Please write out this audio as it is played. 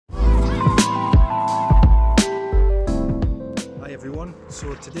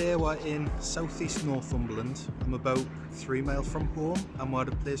So today we're in southeast Northumberland. I'm about 3 miles from home and we're at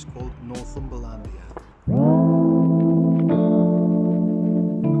a place called Northumberlandia.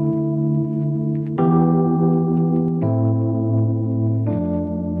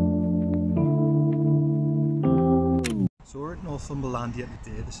 So we're at Northumberlandia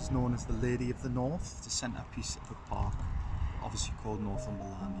today. This is known as the Lady of the North, the centrepiece of the park, obviously called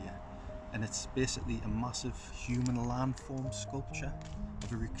Northumberlandia. And it's basically a massive human landform sculpture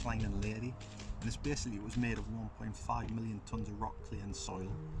of a reclining lady. And it was made of 1.5 million tonnes of rock, clay and soil.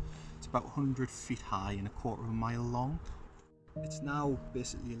 It's about 100 feet high and 1/4 mile long. It's now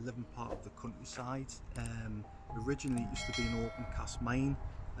basically a living part of the countryside. Originally it used to be an open cast mine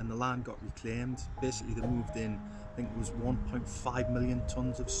and the land got reclaimed. Basically they moved in, I think it was 1.5 million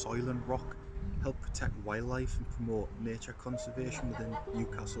tonnes of soil and rock, help protect wildlife and promote nature conservation within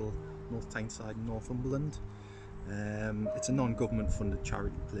Newcastle, North Tyneside and Northumberland. It's a non-government funded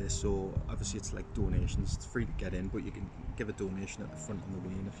charity place, so obviously it's like donations. It's free to get in, but you can give a donation at the front on the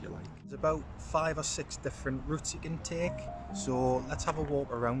way in if you like. There's about 5 or 6 different routes you can take, so let's have a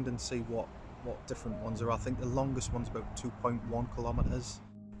walk around and see what different ones are. I think the longest one's about 2.1 kilometres.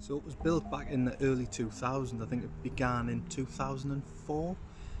 So it was built back in the early 2000s. I think it began in 2004.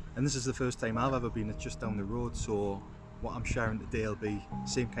 And this is the first time I've ever been. It's just down the road, so what I'm sharing today will be the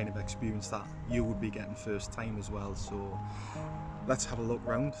same kind of experience that you would be getting first time as well. So let's have a look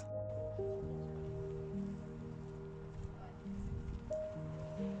round.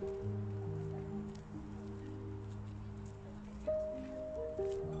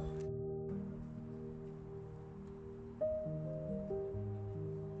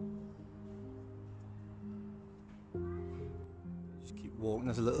 Walking,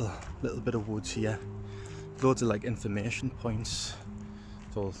 there's a little bit of woods here, loads of like information points.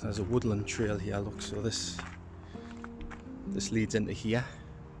 So there's a woodland trail here, look, so this leads into here,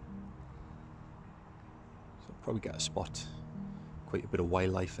 so probably get a spot, quite a bit of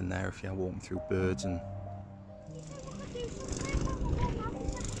wildlife in there if you're walking through birds. And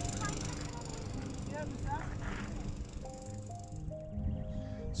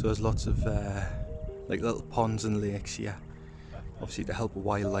so there's lots of like little ponds and lakes here, obviously to help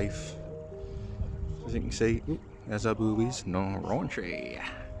wildlife. As you can see, ooh, there's our boobies, no raunchy.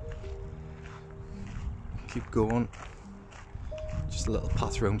 Keep going, just a little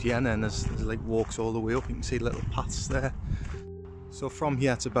path round here, and then there's like walks all the way up. You can see little paths there. So from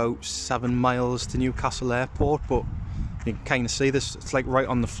here it's about 7 miles to Newcastle Airport, but you can kind of see this, it's like right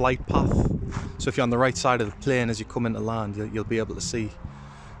on the flight path. So if you're on the right side of the plane as you come into land, you'll be able to see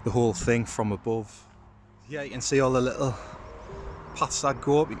the whole thing from above. Yeah, you can see all the little paths that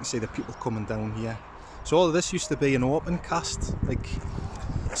go up. You can see the people coming down here. So all of this used to be an open cast, like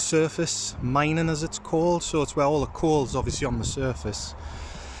surface mining as it's called. So it's where all the coal's obviously on the surface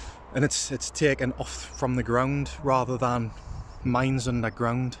and it's taken off from the ground rather than mines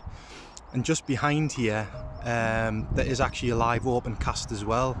underground. And just behind here there is actually a live open cast as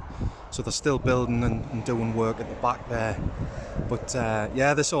well, so they're still building and doing work at the back there. But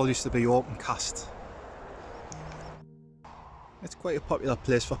yeah, this all used to be open cast. It's quite a popular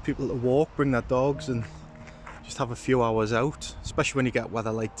place for people to walk, bring their dogs and just have a few hours out, especially when you get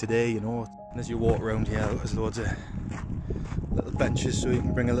weather like today, you know. And as you walk around here, there's loads of little benches, so you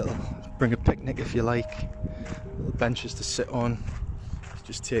can bring a picnic if you like. Little benches to sit on,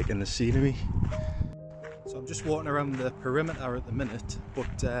 just taking the scenery. So I'm just walking around the perimeter at the minute,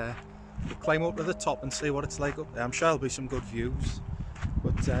 but we'll climb up to the top and see what it's like up there. I'm sure there'll be some good views,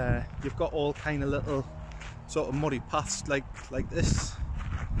 but you've got all kind of little sort of muddy paths like this.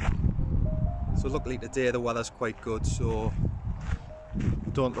 So luckily today the weather's quite good, so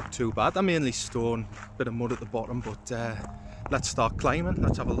don't look too bad. They're mainly stone, bit of mud at the bottom, but let's start climbing.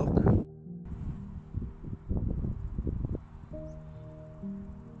 Let's have a look.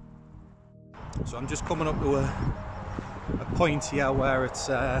 So I'm just coming up to a point here where it's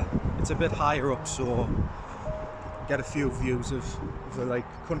a bit higher up, so get a few views of the like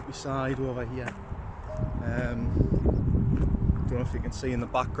countryside over here. Don't know if you can see in the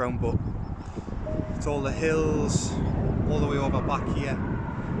background, but it's all the hills all the way over back here,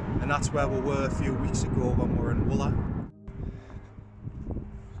 and that's where we were a few weeks ago when we were in Wooler.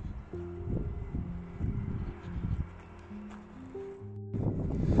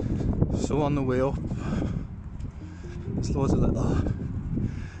 So on the way up there's loads of little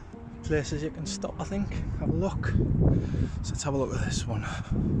places you can stop, I think, have a look. So let's have a look at this one.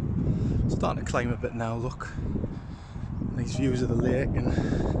 Starting to climb a bit now, look. Nice views of the lake and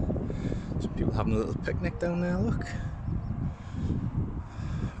some people having a little picnic down there, look.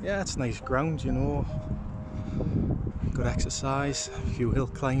 Yeah, it's nice ground, you know. Good exercise, a few hill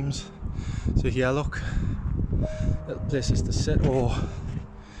climbs. So here, look, little places to sit or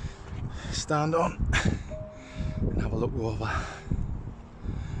stand on and have a look over.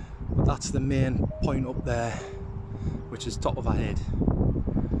 But that's the main point up there, which is top of our head.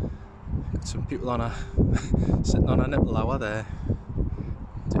 Got some people on a sitting on a nipple hour there.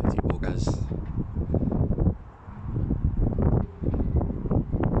 Dirty buggers.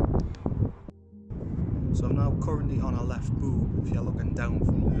 So I'm now currently on our left boob if you're looking down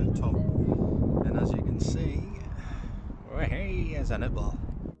from the top, and as you can see, oh hey, there's a nipple.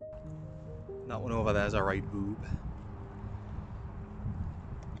 That one over there is a right boob.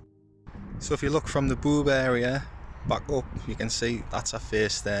 So if you look from the boob area back up, you can see that's our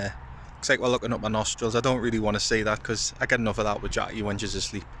face there. Looks like we're looking up my nostrils. I don't really want to see that because I get enough of that with Jackie when she's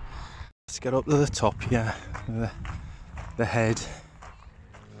asleep. Let's get up to the top here, the head.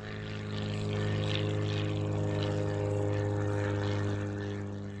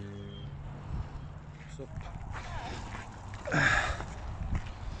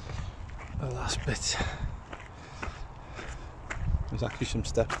 The last bit. There's actually some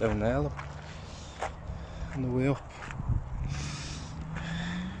steps down there, look, on the way up.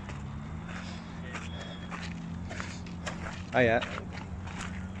 Oh yeah.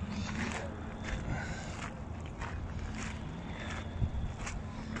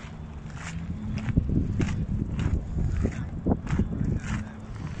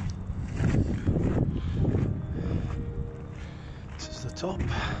 This is the top.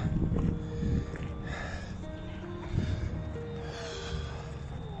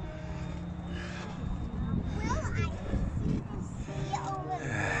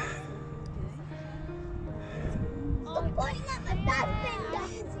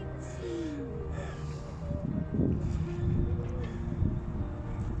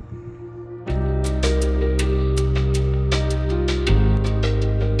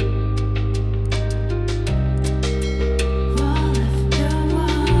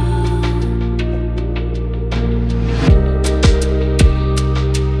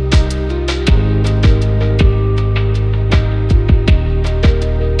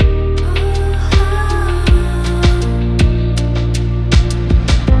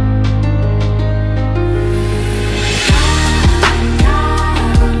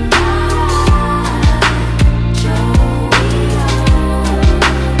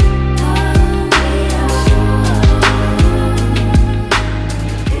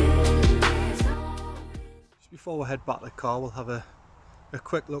 Before we head back to the car, we'll have a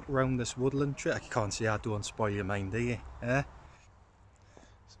quick look around this woodland tree. You can't see, I don't spoil your mind, do you? Eh?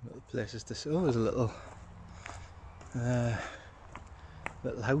 Some little places to sit. Oh, there's a little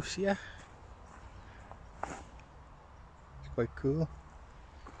house here. It's quite cool.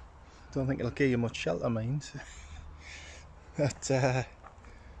 Don't think it'll give you much shelter, mind. But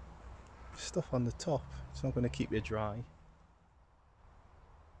stuff on the top, it's not going to keep you dry.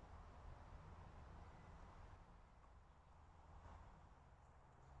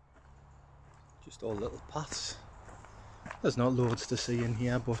 Just all little paths. There's not loads to see in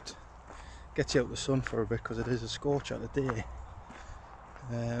here, but gets you out the sun for a bit because it is a scorcher today.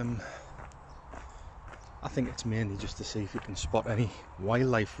 I think it's mainly just to see if you can spot any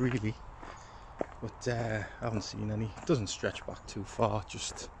wildlife really, but I haven't seen any. It doesn't stretch back too far,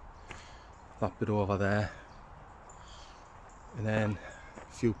 just that bit over there, and then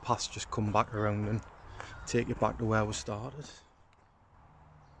a few paths just come back around and take you back to where we started.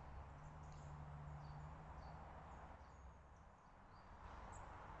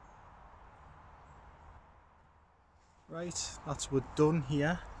 Right, that's we're done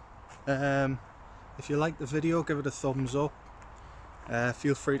here. If you like the video, give it a thumbs up.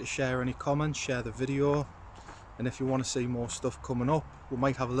 Feel free to share any comments, share the video, and if you want to see more stuff coming up, we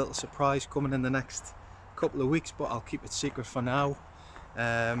might have a little surprise coming in the next couple of weeks, but I'll keep it secret for now.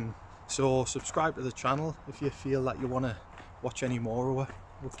 So subscribe to the channel if you feel that you want to watch any more of it.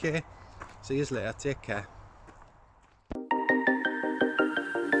 Okay, see you later, take care.